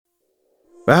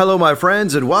Well, hello, my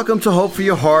friends, and welcome to Hope for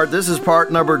Your Heart. This is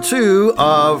part number 2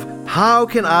 of How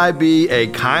Can I Be a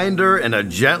Kinder and a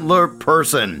Gentler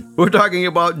Person? We're talking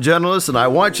about gentleness, and I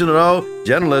want you to know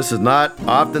gentleness is not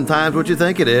oftentimes what you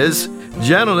think it is.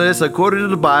 Gentleness, according to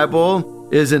the Bible,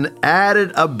 is an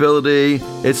added ability.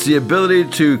 It's the ability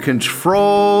to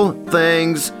control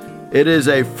things. It is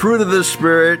a fruit of the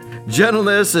Spirit.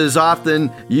 Gentleness is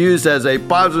often used as a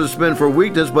positive spin for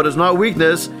weakness, but it's not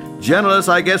weakness. Gentleness,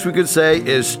 I guess we could say,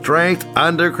 is strength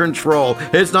under control.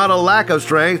 It's not a lack of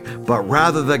strength, but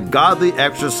rather the godly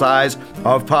exercise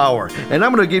of power. And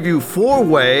I'm going to give you 4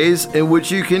 ways in which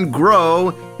you can grow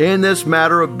in this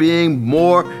matter of being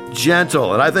more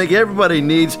gentle. And I think everybody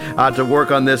needs to work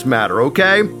on this matter,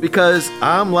 okay? Because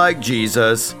I'm like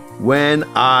Jesus when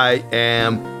I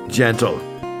am gentle.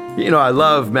 You know, I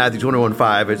love Matthew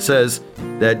 21:5. It says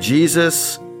that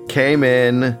Jesus came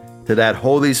in to that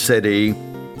holy city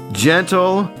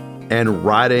gentle and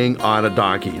riding on a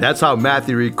donkey. That's how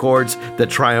Matthew records the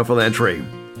triumphal entry.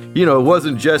 You know, it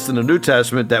wasn't just in the New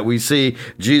Testament that we see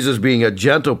Jesus being a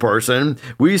gentle person.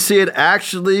 We see it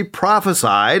actually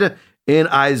prophesied in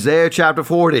Isaiah chapter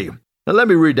 40. Now let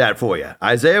me read that for you.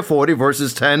 Isaiah 40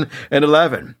 verses 10 and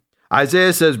 11.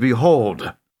 Isaiah says,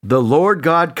 "Behold, the Lord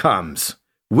God comes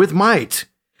with might,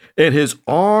 and his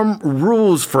arm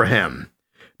rules for him.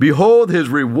 Behold, his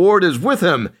reward is with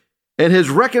him, and his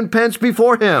recompense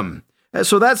before him." And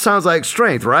so that sounds like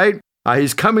strength, right?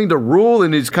 He's coming to rule,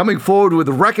 and he's coming forward with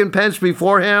recompense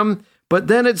before him. But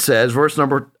then it says, verse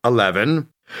number 11,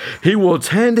 "He will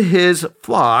tend his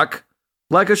flock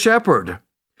like a shepherd.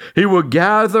 He will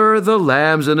gather the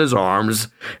lambs in his arms,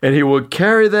 and he will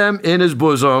carry them in his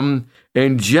bosom,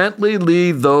 and gently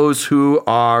lead those who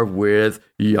are with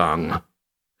young."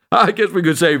 I guess we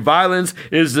could say violence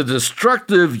is the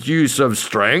destructive use of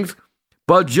strength,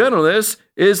 but gentleness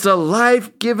is the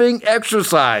life-giving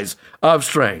exercise of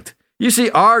strength. You see,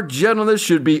 our gentleness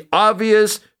should be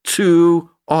obvious to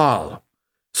all.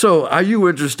 So, are you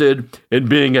interested in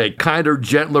being a kinder,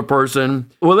 gentler person?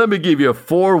 Well, let me give you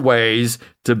 4 ways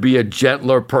to be a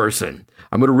gentler person.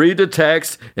 I'm going to read the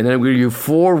text, and then I'm going to give you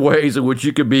 4 ways in which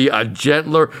you can be a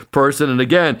gentler person. And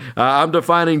again, I'm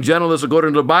defining gentleness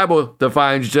according to the Bible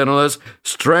defines gentleness,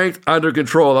 strength under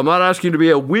control. I'm not asking you to be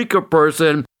a weaker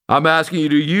person. I'm asking you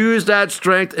to use that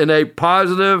strength in a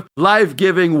positive,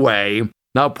 life-giving way.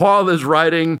 Now, Paul is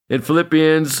writing in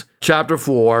Philippians chapter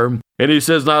 4, and he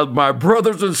says, "Now, my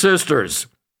brothers and sisters,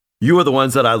 you are the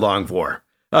ones that I long for.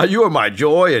 You are my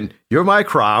joy, and you're my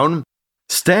crown.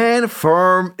 Stand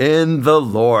firm in the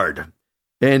Lord."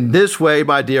 In this way,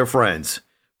 my dear friends.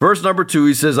 Verse number 2,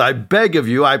 he says, "I beg of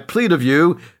you, I plead of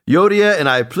you, Euodia, and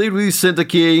I plead with you,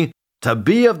 Syntyche, to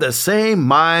be of the same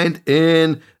mind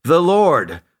in the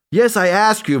Lord. Yes, I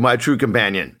ask you, my true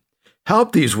companion,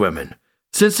 help these women,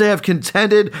 since they have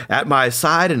contended at my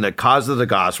side in the cause of the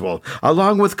gospel,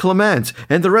 along with Clement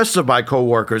and the rest of my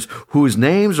co-workers, whose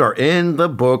names are in the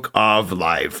book of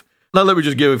life." Now, let me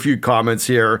just give a few comments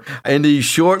here in these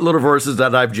short little verses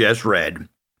that I've just read.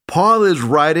 Paul is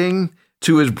writing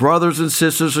to his brothers and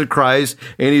sisters in Christ,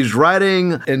 and he's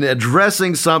writing and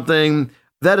addressing something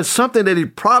that is something that he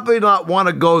probably not want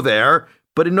to go there,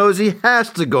 but he knows he has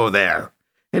to go there.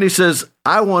 And he says,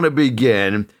 "I want to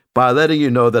begin by letting you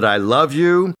know that I love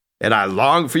you, and I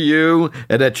long for you,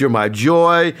 and that you're my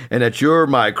joy, and that you're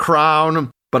my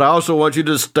crown. But I also want you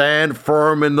to stand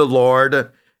firm in the Lord."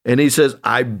 And he says,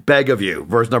 "I beg of you,"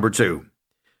 verse number 2,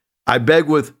 "I beg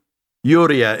with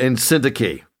Euodia and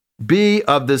Syntyche, be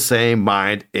of the same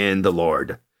mind in the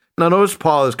Lord." Now notice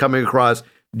Paul is coming across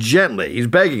gently. He's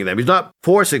begging them. He's not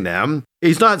forcing them.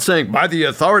 He's not saying, "By the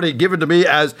authority given to me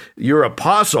as your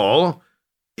apostle."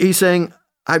 He's saying,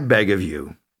 "I beg of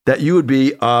you that you would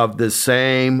be of the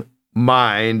same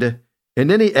mind." And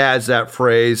then he adds that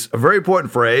phrase, a very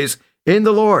important phrase, "in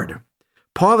the Lord."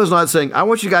 Paul is not saying, "I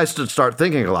want you guys to start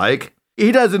thinking alike."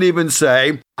 He doesn't even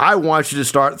say, "I want you to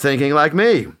start thinking like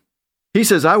me." He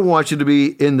says, "I want you to be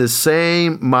in the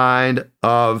same mind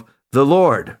of the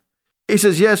Lord." He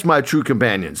says, "Yes, my true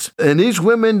companions." And these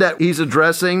women that he's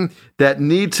addressing that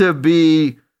need to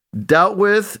be dealt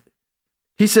with,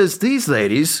 he says, "These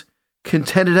ladies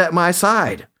contended at my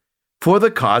side for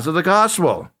the cause of the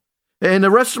gospel, and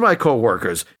the rest of my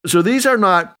co-workers." So these are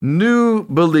not new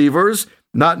believers,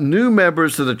 not new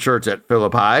members to the church at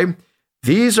Philippi.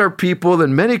 These are people,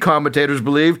 and many commentators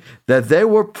believe that they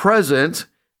were present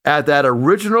at that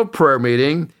original prayer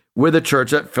meeting where the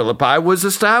church at Philippi was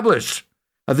established.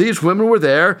 These women were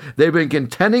there. They've been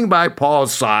contending by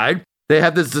Paul's side. They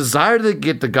have this desire to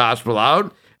get the gospel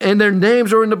out. and their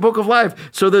names are in the book of life.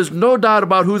 So there's no doubt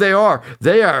about who they are.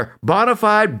 They are bona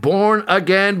fide,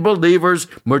 born-again believers,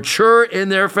 mature in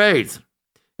their faith.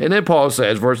 And then Paul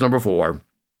says, verse number 4,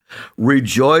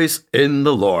 rejoice in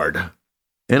the Lord.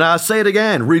 And I'll say it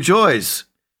again, rejoice.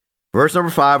 Verse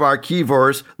number 5, our key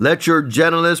verse, let your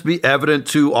gentleness be evident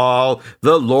to all.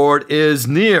 The Lord is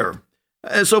near.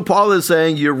 And so Paul is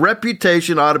saying your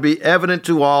reputation ought to be evident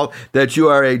to all that you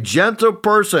are a gentle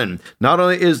person. Not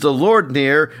only is the Lord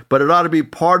near, but it ought to be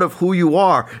part of who you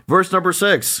are. Verse number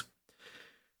 6,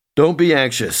 don't be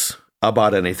anxious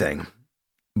about anything,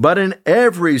 but in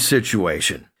every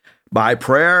situation, by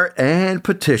prayer and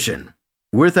petition,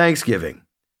 with thanksgiving,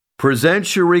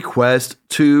 present your request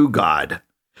to God.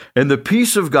 And the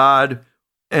peace of God,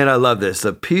 and I love this,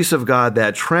 the peace of God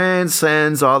that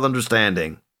transcends all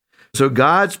understanding. So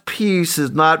God's peace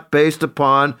is not based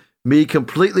upon me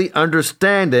completely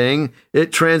understanding.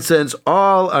 It transcends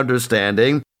all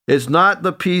understanding. It's not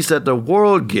the peace that the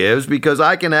world gives, because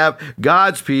I can have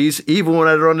God's peace even when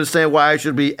I don't understand why I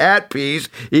should be at peace.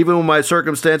 Even when my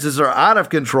circumstances are out of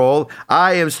control,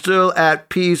 I am still at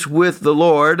peace with the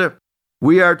Lord.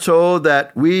 We are told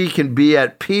that we can be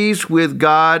at peace with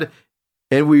God,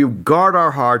 and we guard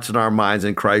our hearts and our minds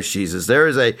in Christ Jesus. There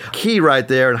is a key right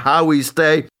there in how we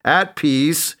stay at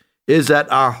peace, is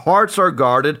that our hearts are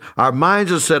guarded, our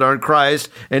minds are set on Christ,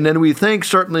 and then we think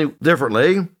certainly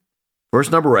differently. Verse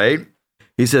number 8,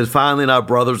 he says, finally now,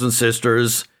 brothers and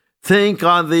sisters, think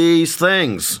on these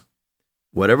things.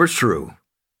 Whatever's true,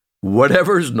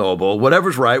 whatever's noble,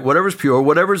 whatever's right, whatever's pure,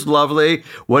 whatever's lovely,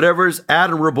 whatever's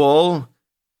admirable,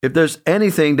 if there's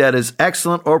anything that is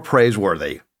excellent or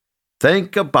praiseworthy,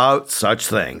 think about such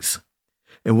things.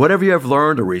 And whatever you have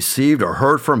learned or received or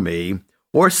heard from me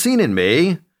or seen in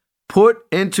me, put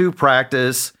into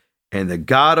practice, and the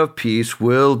God of peace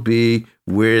will be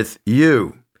with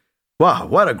you. Wow,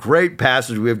 what a great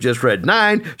passage we have just read.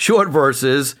 9 short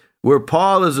verses where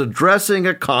Paul is addressing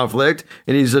a conflict,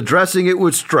 and he's addressing it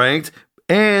with strength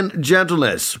and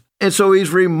gentleness. And so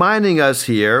he's reminding us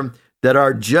here that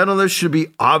our gentleness should be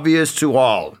obvious to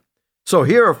all. So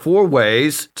here are 4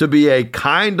 ways to be a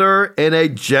kinder and a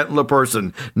gentler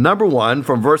person. Number 1,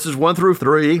 from verses 1 through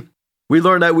 3, we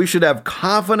learn that we should have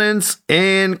confidence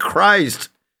in Christ.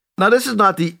 Now, this is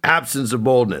not the absence of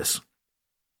boldness.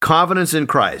 Confidence in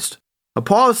Christ.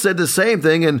 Paul said the same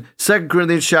thing in 2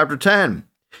 Corinthians chapter 10.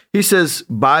 He says,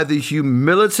 by the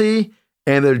humility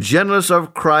and the gentleness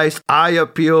of Christ, I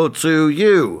appeal to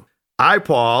you. I,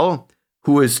 Paul,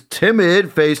 who is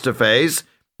timid face to face,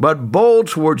 but bold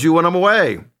towards you when I'm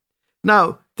away.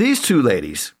 Now, these 2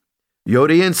 ladies,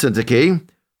 Euodia and Syntyche,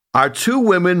 are 2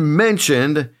 women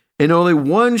mentioned in only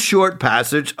one short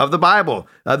passage of the Bible.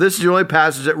 Now, this is the only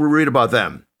passage that we read about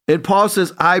them. And Paul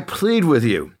says, I plead with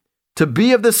you to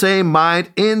be of the same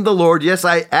mind in the Lord. Yes,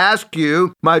 I ask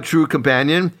you, my true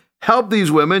companion, help these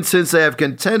women, since they have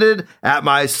contended at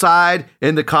my side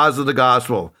in the cause of the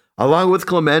gospel, along with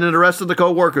Clement and the rest of the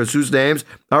co-workers whose names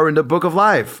are in the book of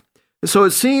life. So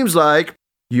it seems like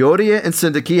Euodia and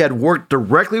Syntyche had worked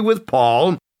directly with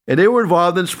Paul, and they were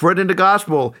involved in spreading the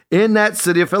gospel in that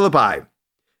city of Philippi.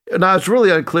 Now, it's really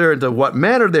unclear into what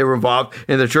manner they were involved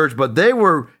in the church, but they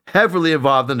were heavily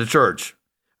involved in the church.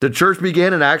 The church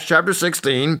began in Acts chapter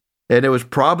 16, and it was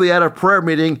probably at a prayer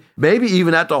meeting, maybe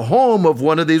even at the home of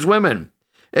one of these women.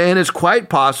 And it's quite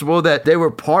possible that they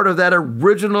were part of that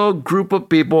original group of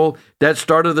people that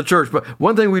started the church. But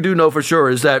one thing we do know for sure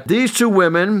is that these 2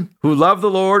 women who love the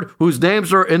Lord, whose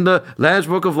names are in the Lamb's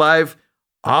Book of Life,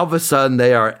 all of a sudden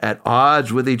they are at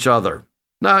odds with each other.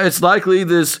 Now, it's likely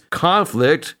this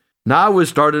conflict now was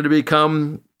starting to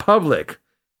become public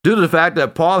due to the fact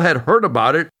that Paul had heard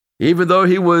about it, even though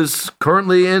he was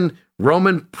currently in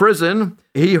Roman prison.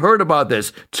 He heard about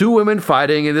this. 2 women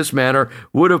fighting in this manner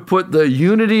would have put the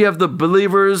unity of the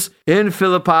believers in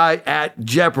Philippi at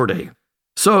jeopardy.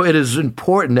 So it is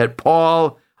important that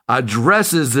Paul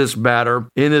addresses this matter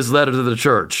in his letter to the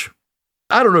church.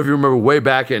 I don't know if you remember way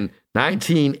back in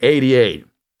 1988.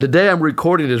 The day I'm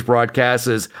recording this broadcast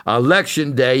is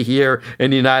Election Day here in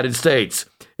the United States.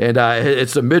 And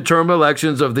it's the midterm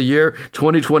elections of the year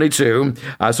 2022.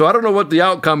 So I don't know what the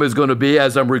outcome is going to be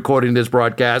as I'm recording this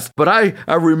broadcast. But I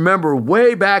remember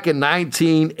way back in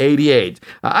 1988.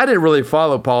 I didn't really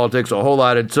follow politics a whole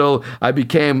lot until I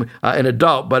became an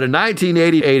adult. But in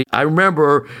 1988, I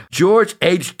remember George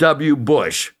H.W.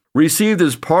 Bush received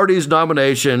his party's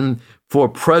nomination for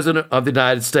President of the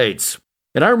United States.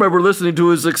 And I remember listening to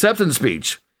his acceptance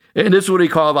speech. And this is what he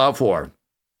called out for.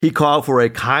 He called for a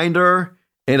kinder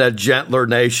and a gentler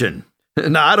nation.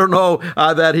 Now, I don't know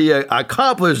that he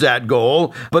accomplished that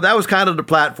goal, but that was kind of the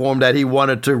platform that he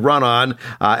wanted to run on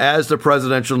as the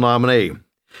presidential nominee.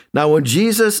 Now, when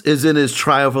Jesus is in his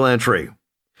triumphal entry,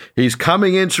 he's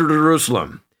coming into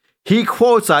Jerusalem. He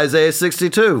quotes Isaiah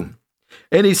 62,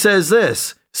 and he says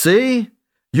this, "See,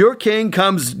 your king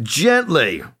comes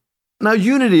gently." Now,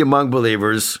 unity among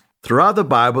believers throughout the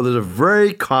Bible is a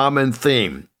very common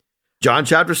theme. John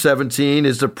chapter 17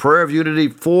 is the prayer of unity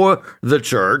for the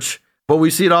church, but we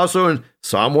see it also in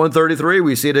Psalm 133.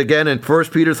 We see it again in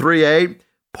 1 Peter 3:8.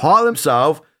 Paul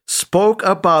himself spoke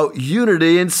about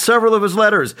unity in several of his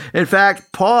letters. In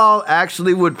fact, Paul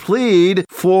actually would plead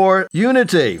for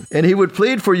unity, and he would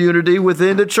plead for unity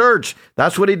within the church.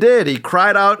 That's what he did. He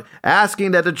cried out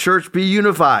asking that the church be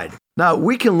unified. Now,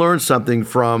 we can learn something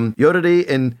from Yodidi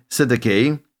and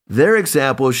Syntyche. Their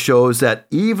example shows that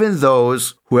even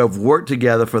those who have worked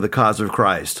together for the cause of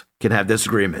Christ can have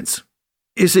disagreements.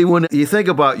 You see, when you think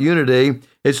about unity,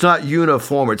 it's not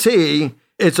uniformity,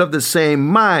 it's of the same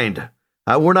mind.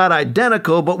 We're not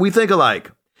identical, but we think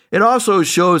alike. It also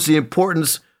shows the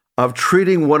importance of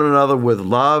treating one another with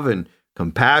love and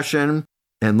compassion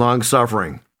and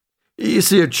long-suffering. You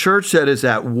see, a church that is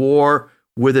at war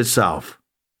with itself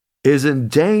is in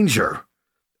danger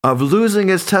of losing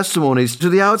its testimonies to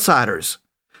the outsiders.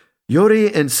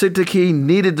 Yodi and Syntyche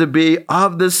needed to be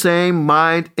of the same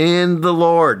mind in the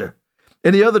Lord.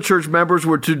 And the other church members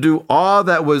were to do all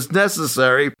that was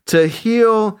necessary to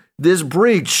heal this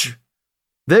breach.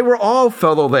 They were all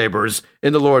fellow laborers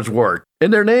in the Lord's work,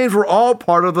 and their names were all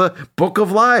part of the book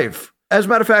of life. As a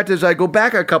matter of fact, as I go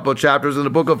back a couple of chapters in the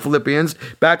book of Philippians,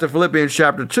 back to Philippians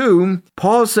chapter 2,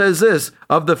 Paul says this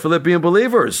of the Philippian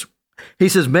believers. He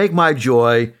says, "Make my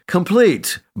joy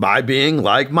complete by being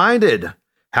like-minded,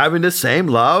 having the same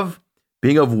love,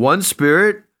 being of one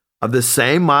spirit, of the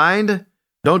same mind.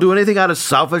 Don't do anything out of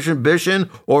selfish ambition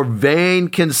or vain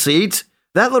conceit."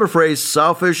 That little phrase,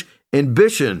 selfish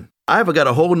ambition, I've got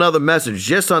a whole nother message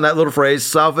just on that little phrase,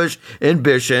 selfish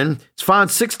ambition. It's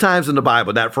found 6 times in the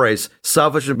Bible, that phrase,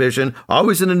 selfish ambition,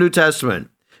 always in the New Testament.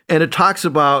 And it talks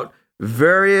about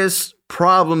various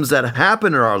problems that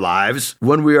happen in our lives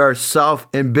when we are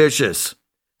self-ambitious.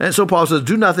 And so Paul says,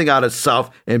 do nothing out of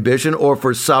self-ambition or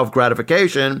for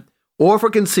self-gratification or for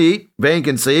conceit, vain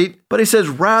conceit, but he says,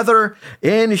 rather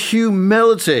in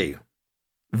humility,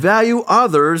 value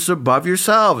others above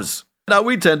yourselves. Now,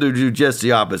 we tend to do just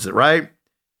the opposite, right?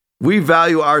 We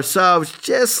value ourselves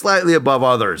just slightly above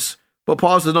others. But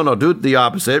Paul says, no, do the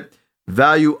opposite.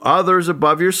 Value others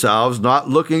above yourselves, not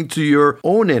looking to your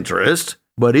own interest,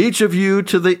 but each of you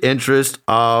to the interest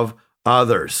of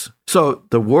others. So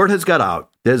the word has got out.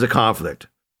 There's a conflict.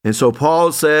 And so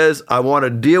Paul says, I want to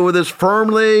deal with this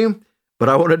firmly, but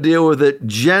I want to deal with it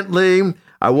gently.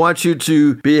 I want you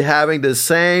to be having the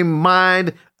same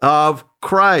mind of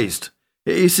Christ.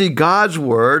 You see, God's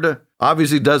word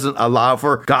obviously doesn't allow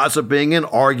for gossiping and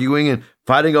arguing and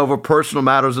fighting over personal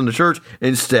matters in the church.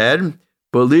 Instead,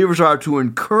 believers are to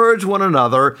encourage one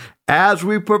another as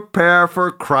we prepare for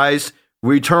Christ's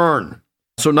return.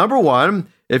 So number 1,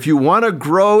 if you want to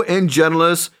grow in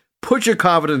gentleness, put your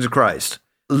confidence in Christ.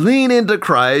 Lean into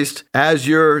Christ as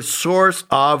your source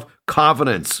of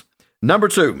confidence. Number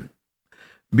 2,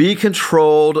 be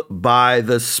controlled by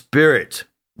the Spirit.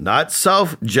 Not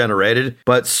self-generated,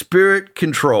 but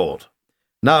Spirit-controlled.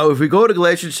 Now, if we go to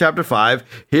Galatians chapter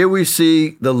 5, here we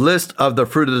see the list of the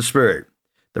fruit of the Spirit.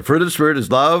 The fruit of the Spirit is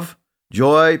love,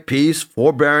 joy, peace,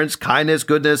 forbearance, kindness,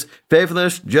 goodness,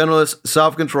 faithfulness, gentleness,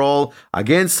 self-control.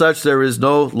 Against such there is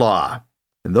no law.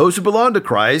 And those who belong to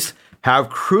Christ have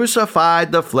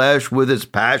crucified the flesh with its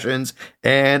passions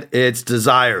and its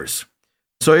desires.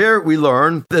 So here we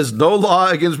learn there's no law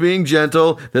against being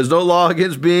gentle. There's no law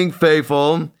against being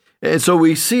faithful. And so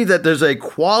we see that there's a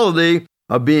quality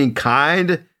of being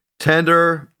kind,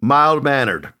 tender,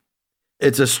 mild-mannered.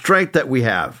 It's a strength that we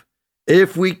have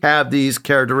if we have these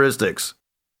characteristics.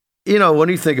 You know, when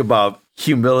you think about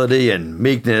humility and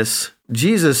meekness,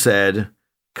 Jesus said,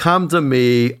 "Come to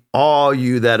me, all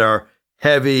you that are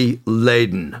heavy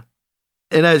laden."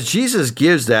 And as Jesus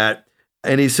gives that,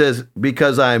 and he says,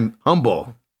 because I'm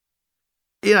humble.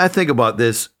 You know, I think about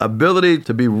this ability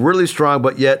to be really strong,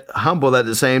 but yet humble at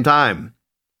the same time.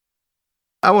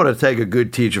 I want to take a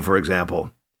good teacher, for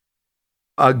example.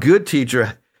 A good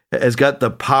teacher has got the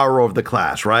power over the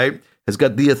class, right? Has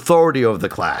got the authority over the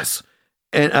class.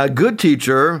 And a good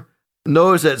teacher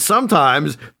knows that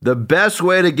sometimes the best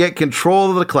way to get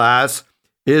control of the class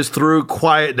is through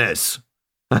quietness.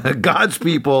 God's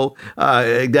people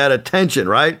get attention,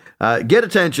 right? Get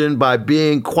attention by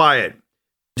being quiet.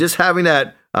 Just having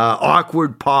that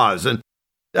awkward pause. And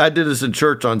I did this in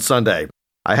church on Sunday.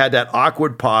 I had that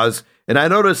awkward pause, and I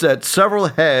noticed that several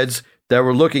heads that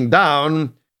were looking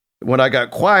down, when I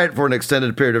got quiet for an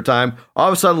extended period of time, all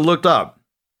of a sudden looked up.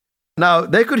 Now,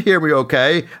 they could hear me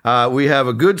okay. We have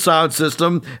a good sound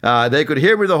system. They could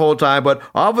hear me the whole time, but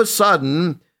all of a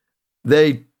sudden,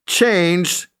 they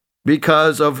changed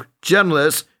because of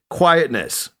gentleness,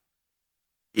 quietness.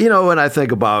 You know, when I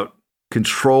think about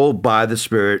control by the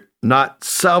Spirit, not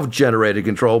self-generated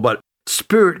control, but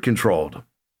Spirit-controlled.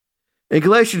 In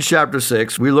Galatians chapter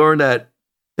 6, we learn that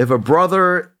if a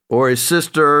brother or a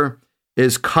sister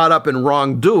is caught up in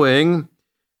wrongdoing,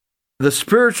 the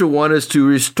spiritual one is to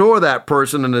restore that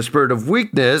person in a spirit of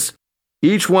weakness,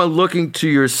 each one looking to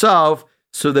yourself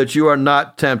so that you are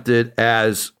not tempted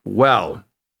as well.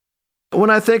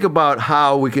 When I think about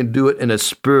how we can do it in a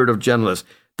spirit of gentleness,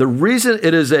 the reason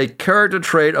it is a character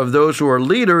trait of those who are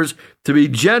leaders to be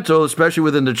gentle, especially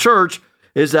within the church,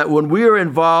 is that when we are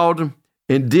involved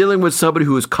in dealing with somebody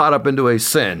who is caught up into a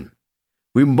sin,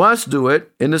 we must do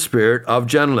it in the spirit of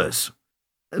gentleness.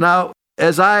 Now,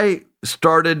 as I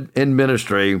started in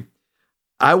ministry,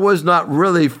 I was not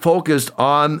really focused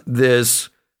on this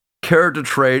character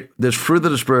trait, this fruit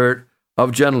of the Spirit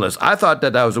of gentleness. I thought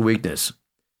that was a weakness.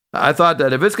 I thought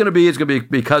that if it's going to be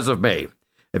because of me.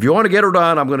 If you want to get her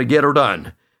done, I'm going to get her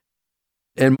done.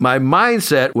 And my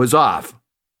mindset was off.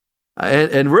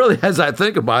 And really, as I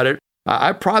think about it,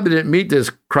 I probably didn't meet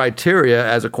this criteria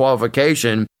as a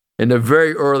qualification in the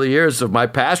very early years of my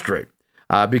pastorate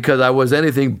because I was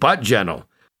anything but gentle.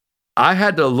 I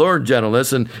had to learn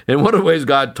gentleness, and one of the ways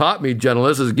God taught me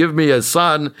gentleness is give me a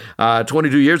son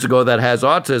 22 years ago that has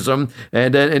autism,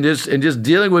 and just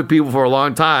dealing with people for a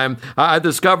long time, I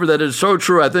discovered that it's so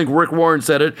true. I think Rick Warren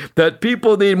said it, that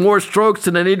people need more strokes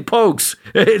than they need pokes.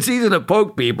 It's easy to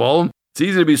poke people. It's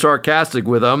easy to be sarcastic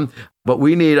with them, but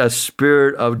we need a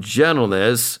spirit of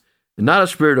gentleness, not a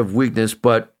spirit of weakness,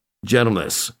 but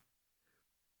gentleness.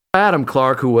 Adam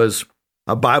Clark, who was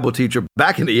a Bible teacher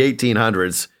back in the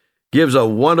 1800s, gives a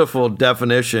wonderful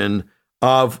definition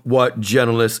of what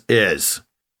gentleness is.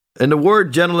 And the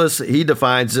word gentleness he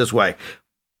defines this way: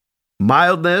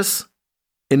 mildness,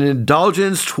 an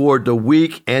indulgence toward the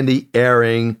weak and the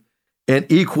erring, and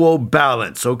equal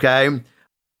balance, okay?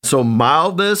 So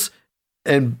mildness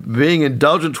and being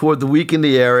indulgent toward the weak and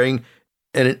the erring,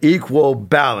 and an equal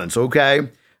balance, okay?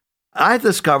 I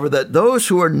discovered that those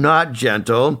who are not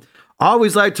gentle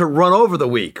always like to run over the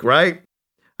weak, right?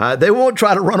 They won't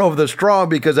try to run over the strong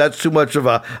because that's too much of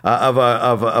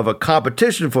a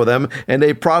competition for them, and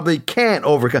they probably can't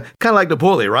overcome. Kind of like the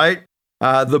bully, right?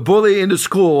 The bully in the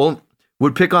school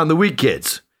would pick on the weak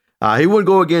kids. He wouldn't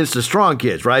go against the strong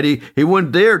kids, right? He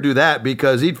wouldn't dare do that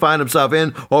because he'd find himself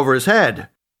in over his head.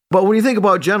 But when you think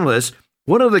about gentleness,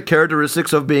 one of the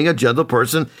characteristics of being a gentle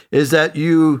person is that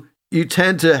you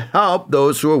tend to help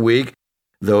those who are weak,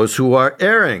 those who are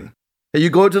erring. And you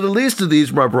go to the least of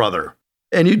these, my brother.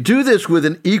 And you do this with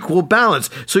an equal balance.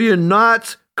 So you're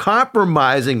not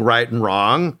compromising right and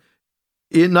wrong.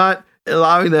 You're not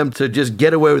allowing them to just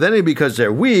get away with anything because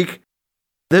they're weak.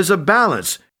 There's a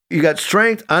balance. You got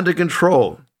strength under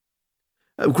control.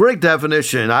 A great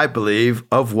definition, I believe,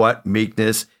 of what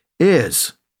meekness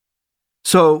is.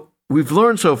 So we've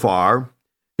learned so far,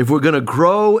 if we're going to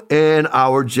grow in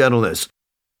our gentleness,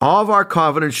 all of our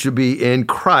confidence should be in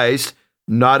Christ,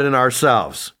 not in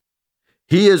ourselves.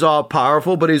 He is all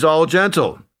powerful, but he's all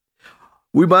gentle.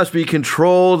 We must be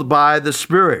controlled by the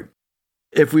Spirit.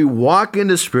 If we walk in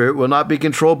the Spirit, we'll not be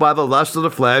controlled by the lust of the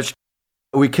flesh.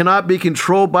 We cannot be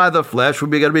controlled by the flesh,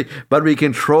 but be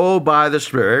controlled by the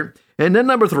Spirit. And then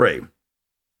number 3,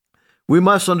 we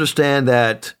must understand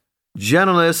that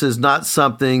gentleness is not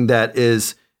something that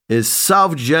is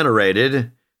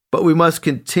self-generated, but we must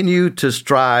continue to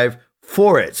strive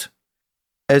for it.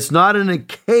 It's not an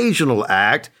occasional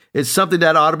act. It's something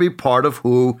that ought to be part of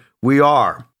who we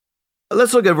are.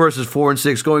 Let's look at verses 4 and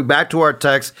 6. Going back to our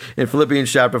text in Philippians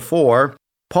chapter 4,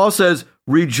 Paul says,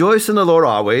 "Rejoice in the Lord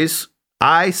always.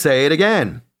 I say it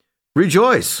again.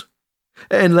 Rejoice.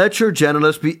 And let your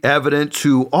gentleness be evident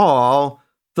to all.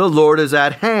 The Lord is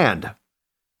at hand.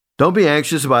 Don't be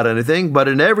anxious about anything, but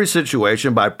in every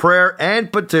situation, by prayer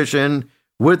and petition,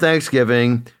 with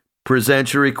thanksgiving,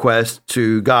 present your request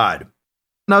to God."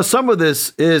 Now, some of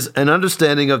this is an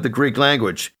understanding of the Greek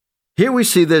language. Here we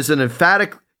see there's an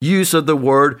emphatic use of the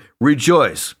word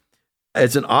rejoice.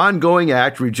 It's an ongoing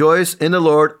act. Rejoice in the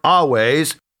Lord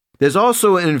always. There's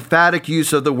also an emphatic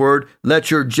use of the word, let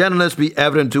your gentleness be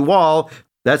evident to all.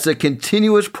 That's a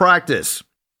continuous practice.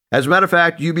 As a matter of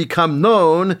fact, you become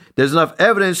known. There's enough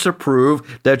evidence to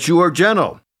prove that you are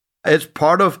gentle. It's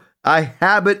part of a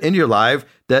habit in your life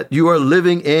that you are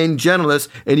living in gentleness,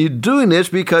 and you're doing this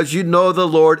because you know the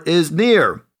Lord is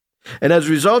near. And as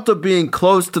a result of being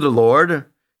close to the Lord,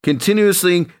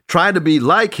 continuously trying to be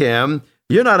like Him,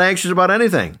 you're not anxious about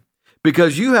anything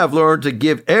because you have learned to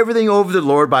give everything over to the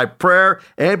Lord by prayer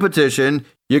and petition.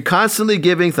 You're constantly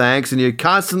giving thanks and you're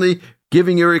constantly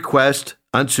giving your request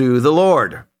unto the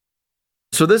Lord.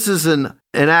 So this is an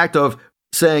act of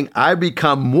saying, I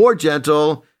become more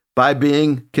gentle by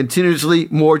being continuously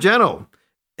more gentle.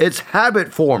 It's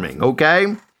habit forming,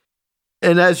 okay?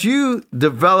 And as you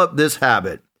develop this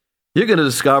habit, you're going to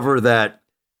discover that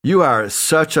you are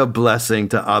such a blessing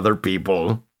to other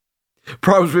people.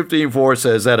 Proverbs 15:4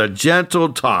 says that a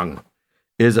gentle tongue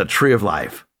is a tree of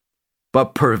life,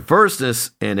 but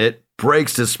perverseness in it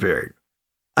breaks the spirit.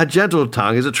 A gentle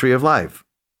tongue is a tree of life.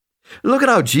 Look at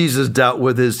how Jesus dealt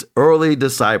with his early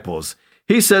disciples.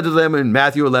 He said to them in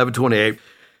Matthew 11:28,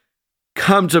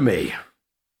 "Come to me,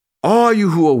 all you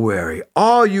who are weary,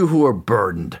 all you who are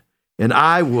burdened, and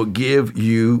I will give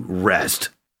you rest."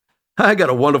 I got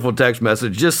a wonderful text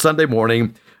message just Sunday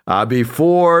morning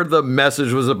before the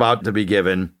message was about to be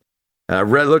given. I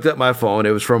looked at my phone.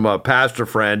 It was from a pastor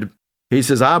friend. He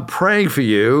says, "I'm praying for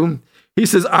you." He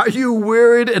says, "Are you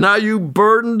wearied and are you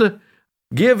burdened?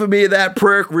 Give me that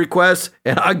prayer request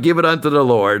and I'll give it unto the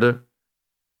Lord."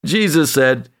 Jesus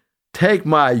said, "Take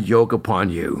my yoke upon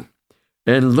you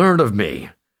and learn of me.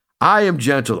 I am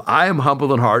gentle, I am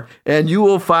humble in heart, and you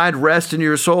will find rest in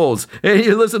your souls." And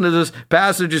you listen to this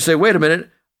passage, you say, wait a minute,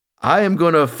 I am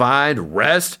going to find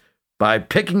rest by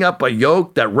picking up a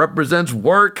yoke that represents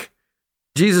work?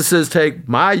 Jesus says, take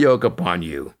my yoke upon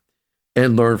you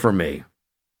and learn from me.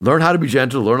 Learn how to be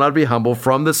gentle, learn how to be humble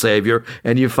from the Savior,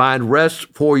 and you find rest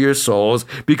for your souls,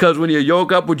 because when you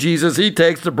yoke up with Jesus, He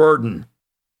takes the burden.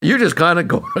 You're just kind of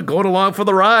going along for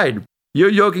the ride. You're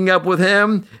yoking up with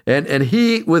Him, and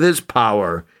He, with His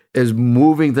power, is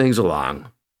moving things along.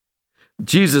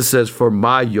 Jesus says, "For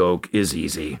my yoke is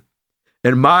easy,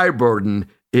 and my burden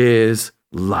is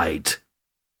light."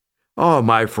 Oh,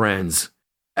 my friends,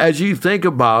 as you think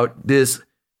about this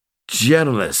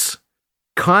gentleness,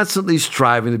 constantly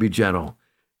striving to be gentle,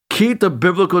 keep the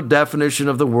biblical definition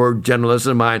of the word gentleness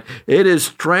in mind. It is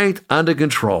strength under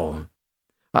control.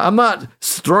 I'm not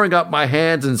throwing up my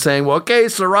hands and saying, well, okay,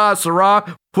 Sarah,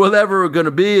 whatever it's going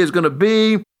to be is going to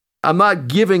be. I'm not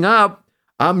giving up.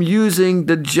 I'm using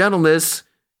the gentleness,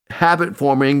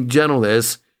 habit-forming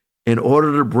gentleness, in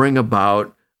order to bring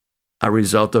about a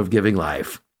result of giving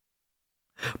life.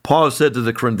 Paul said to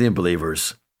the Corinthian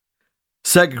believers,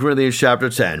 2 Corinthians chapter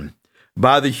 10,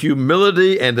 "By the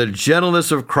humility and the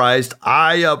gentleness of Christ,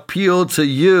 I appeal to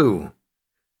you."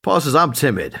 Paul says, I'm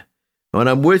timid. When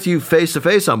I'm with you face to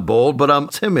face, I'm bold, but I'm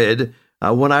timid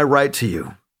when I write to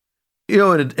you. You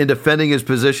know, in defending his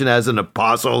position as an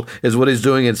apostle is what he's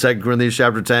doing in 2 Corinthians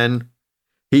chapter 10.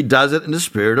 He does it in the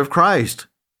spirit of Christ,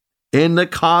 in the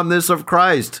calmness of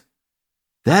Christ.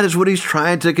 That is what he's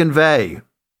trying to convey.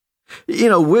 You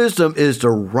know, wisdom is the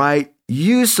right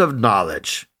use of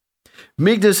knowledge.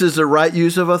 Meekness is the right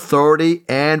use of authority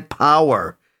and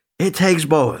power. It takes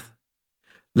both.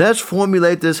 Let's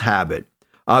formulate this habit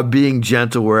of being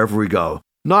gentle wherever we go,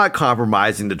 not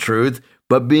compromising the truth,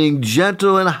 but being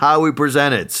gentle in how we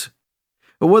present it.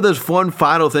 Well, there's one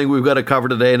final thing we've got to cover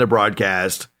today in the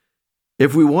broadcast.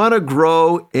 If we want to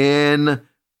grow in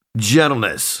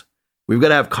gentleness, we've got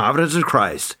to have confidence in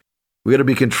Christ. We've got to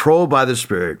be controlled by the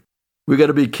Spirit. We've got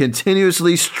to be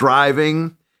continuously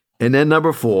striving. And then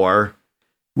number 4,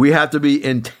 we have to be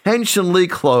intentionally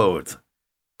clothed.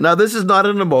 Now, this is not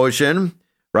an emotion,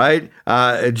 right?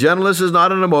 Gentleness is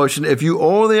not an emotion. If you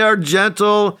only are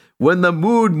gentle when the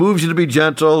mood moves you to be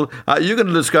gentle, you're going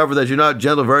to discover that you're not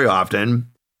gentle very often.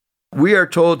 We are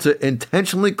told to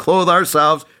intentionally clothe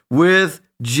ourselves with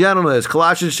gentleness.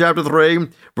 Colossians chapter 3,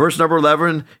 verse number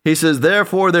 11, he says,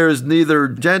 "Therefore there is neither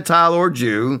Gentile or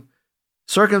Jew,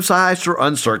 circumcised or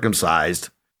uncircumcised,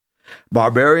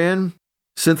 barbarian,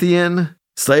 Scythian,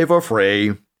 slave or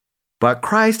free, but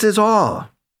Christ is all,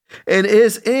 and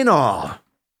is in all.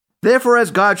 Therefore, as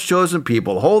God's chosen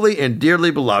people, holy and dearly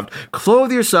beloved,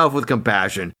 clothe yourself with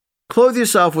compassion, clothe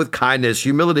yourself with kindness,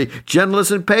 humility,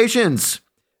 gentleness, and patience.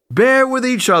 Bear with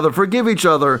each other, forgive each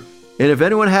other, and if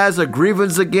anyone has a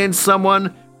grievance against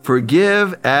someone,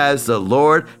 forgive as the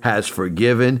Lord has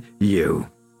forgiven you."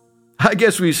 I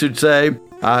guess we should say,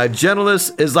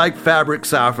 gentleness is like fabric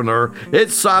softener.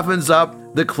 It softens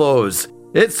up the clothes.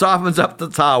 It softens up the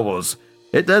towels.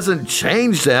 It doesn't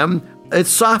change them. It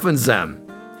softens them.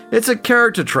 It's a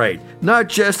character trait, not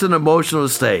just an emotional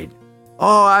state.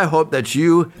 Oh, I hope that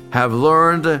you have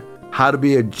learned how to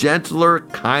be a gentler,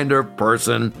 kinder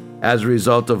person as a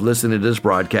result of listening to this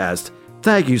broadcast.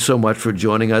 Thank you so much for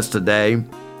joining us today.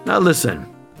 Now listen,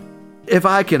 if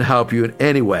I can help you in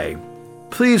any way,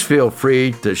 please feel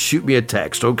free to shoot me a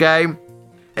text, okay?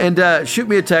 And shoot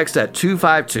me a text at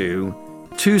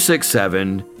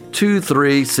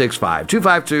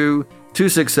 252-267-2365.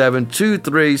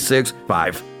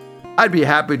 252-267-2365. I'd be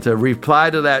happy to reply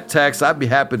to that text. I'd be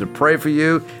happy to pray for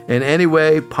you in any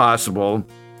way possible.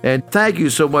 And thank you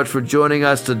so much for joining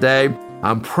us today.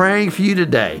 I'm praying for you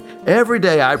today. Every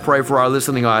day I pray for our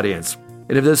listening audience.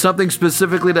 And if there's something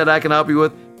specifically that I can help you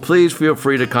with, please feel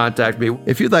free to contact me.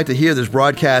 If you'd like to hear this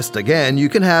broadcast again, you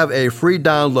can have a free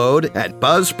download at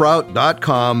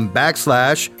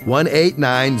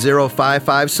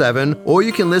buzzsprout.com/1890557, or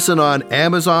you can listen on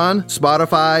Amazon,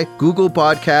 Spotify, Google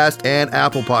Podcast, and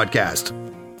Apple Podcast.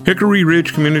 Hickory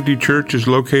Ridge Community Church is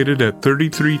located at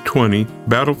 3320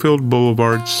 Battlefield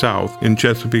Boulevard South in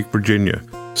Chesapeake, Virginia.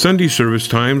 Sunday service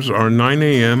times are 9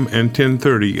 a.m. and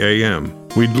 10:30 a.m.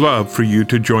 We'd love for you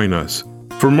to join us.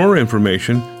 For more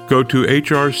information, go to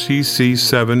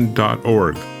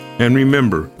hrcc7.org. And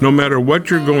remember, no matter what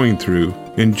you're going through,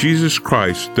 in Jesus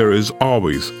Christ there is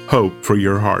always hope for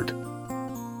your heart.